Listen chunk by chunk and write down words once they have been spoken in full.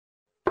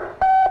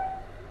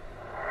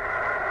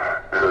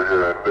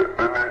Yeah, and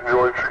then you know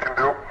what you can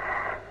do?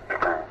 You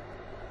can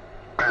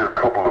be a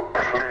couple of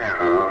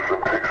pleasers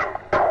and take some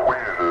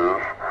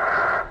tweezers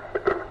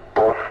and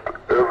bust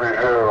every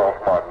hair off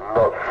my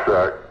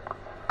nutsack,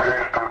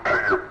 paste them to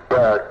your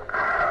back,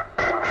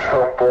 then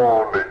jump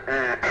on the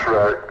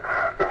E-track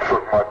and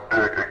suck my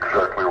dick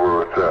exactly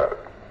where it's at.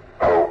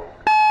 Ho.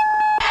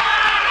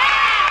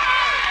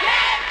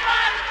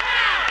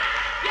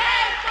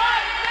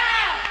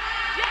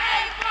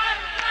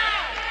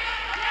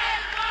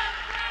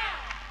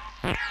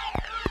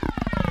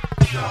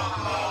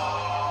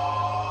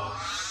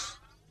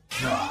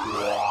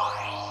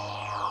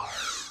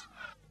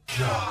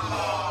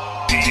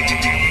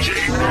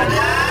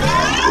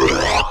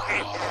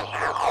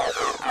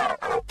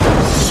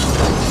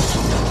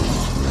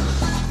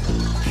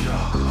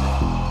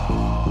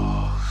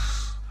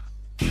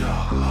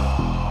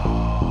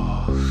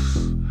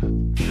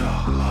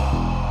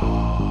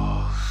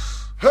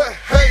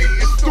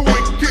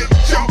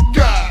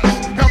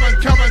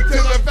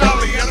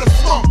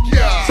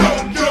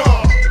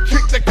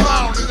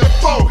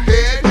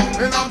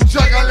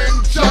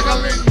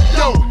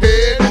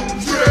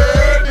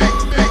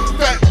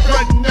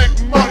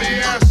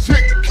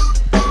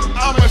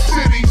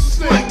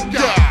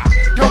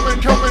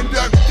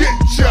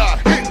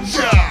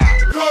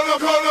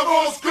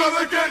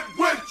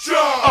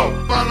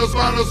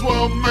 Might as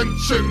well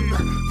mention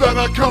that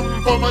I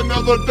come from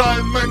another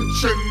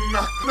dimension.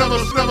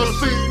 Never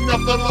seen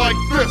nothing like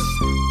this,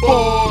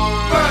 boy.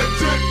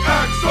 Magic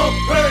acts of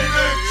pain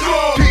and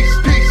joy.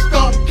 Peace,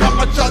 don't come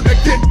and try to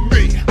get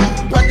me.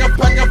 Pack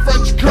a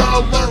French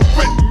curler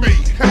with me.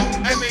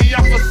 And the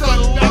officer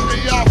let me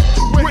off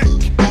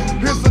quick.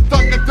 Here's a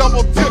thug and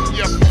double tip,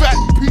 you fat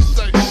piece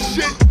of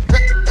shit.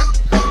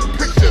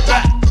 Picture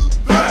that.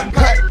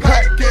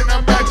 Packing a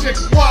magic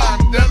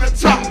wand and a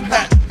top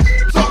hat.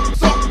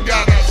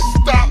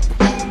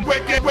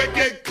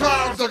 Wicked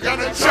clowns are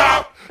gonna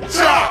chop,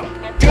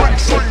 swing,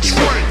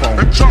 swing,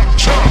 and chop,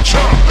 swing,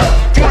 swing,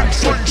 and chop,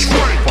 swing,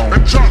 swing,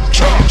 and chop,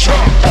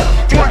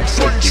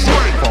 swing,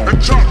 swing,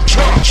 and chop,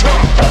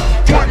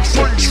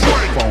 swing,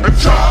 swing, and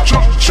chop,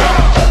 swing,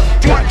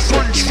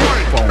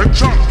 swing, and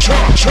chop, swing,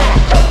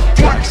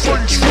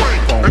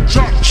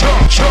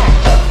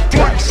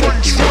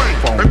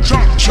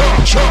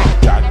 and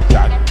chop,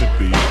 got to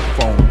be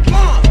funky.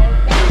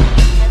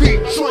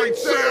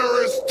 Detroit's air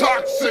is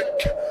toxic.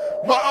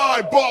 My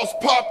eyeballs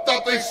popped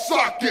out they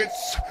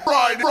sockets.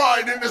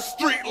 Ride in the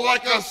street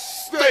like a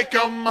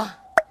steak-em.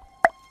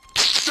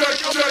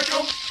 Shake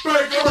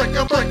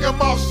 'em, break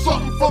 'em off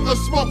something from the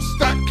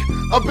smokestack.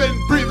 I've been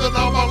breathing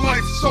all my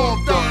life, so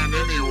I'm dying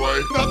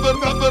anyway. Nothing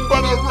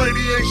but a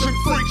radiation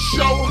freak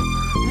show.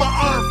 My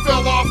arm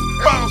fell off,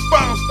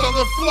 bounced on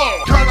the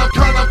floor.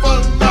 Kind of a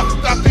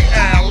left at the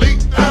alley,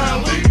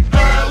 and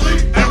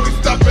we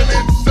stepping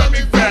in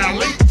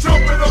Semi-Valley,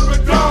 jumping up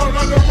and down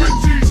under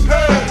Richie's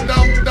head.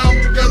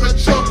 Gonna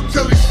jump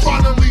till he's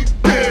finally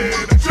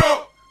dead.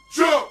 Jump.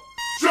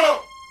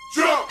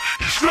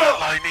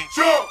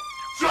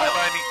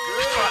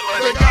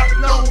 They got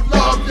no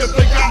love, yet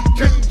they got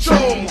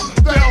control.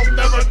 They'll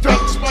never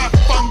touch my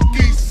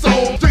funky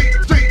soul.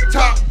 Deep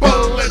top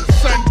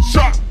bullets and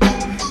chalk.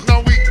 Now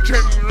we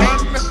can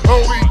run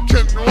or we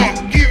can walk.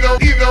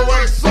 Either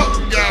way,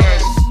 something gotta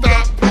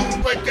stop.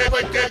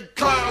 Wicked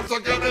clowns are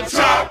gonna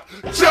chop.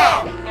 Swing,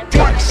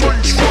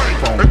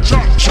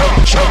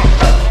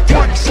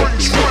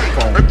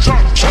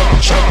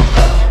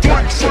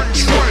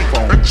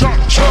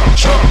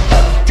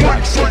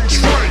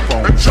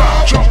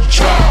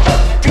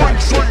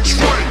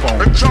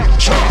 and chop,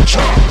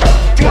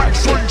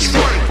 swing,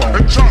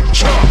 and chop,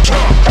 swing,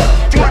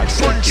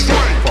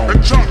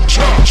 and chop,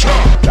 swing, and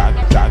chop, and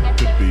got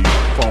to be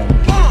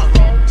funky.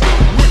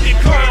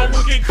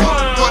 Wicked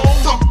clown.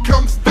 What's up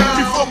comes down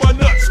before my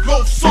nuts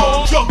go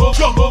soul.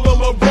 Juggle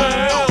them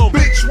around.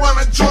 Bitch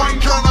wanna join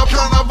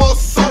carnival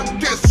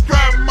circus.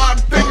 Grab my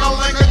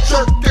ding-a-ling and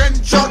jerk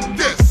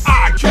this.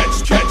 I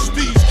catch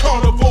these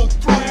carnival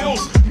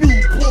thrills.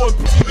 Newport,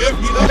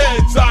 every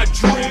heads I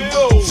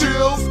drill.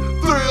 Chills,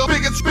 thrill,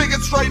 bigots,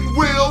 straighten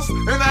wheels.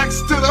 And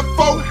axe to the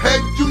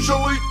forehead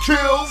usually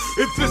kills.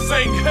 If this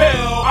ain't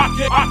hell, I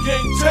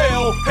can't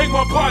tell. Hang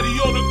my body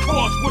on the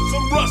cross with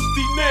some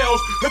rusty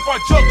nails. If I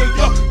juggle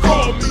ya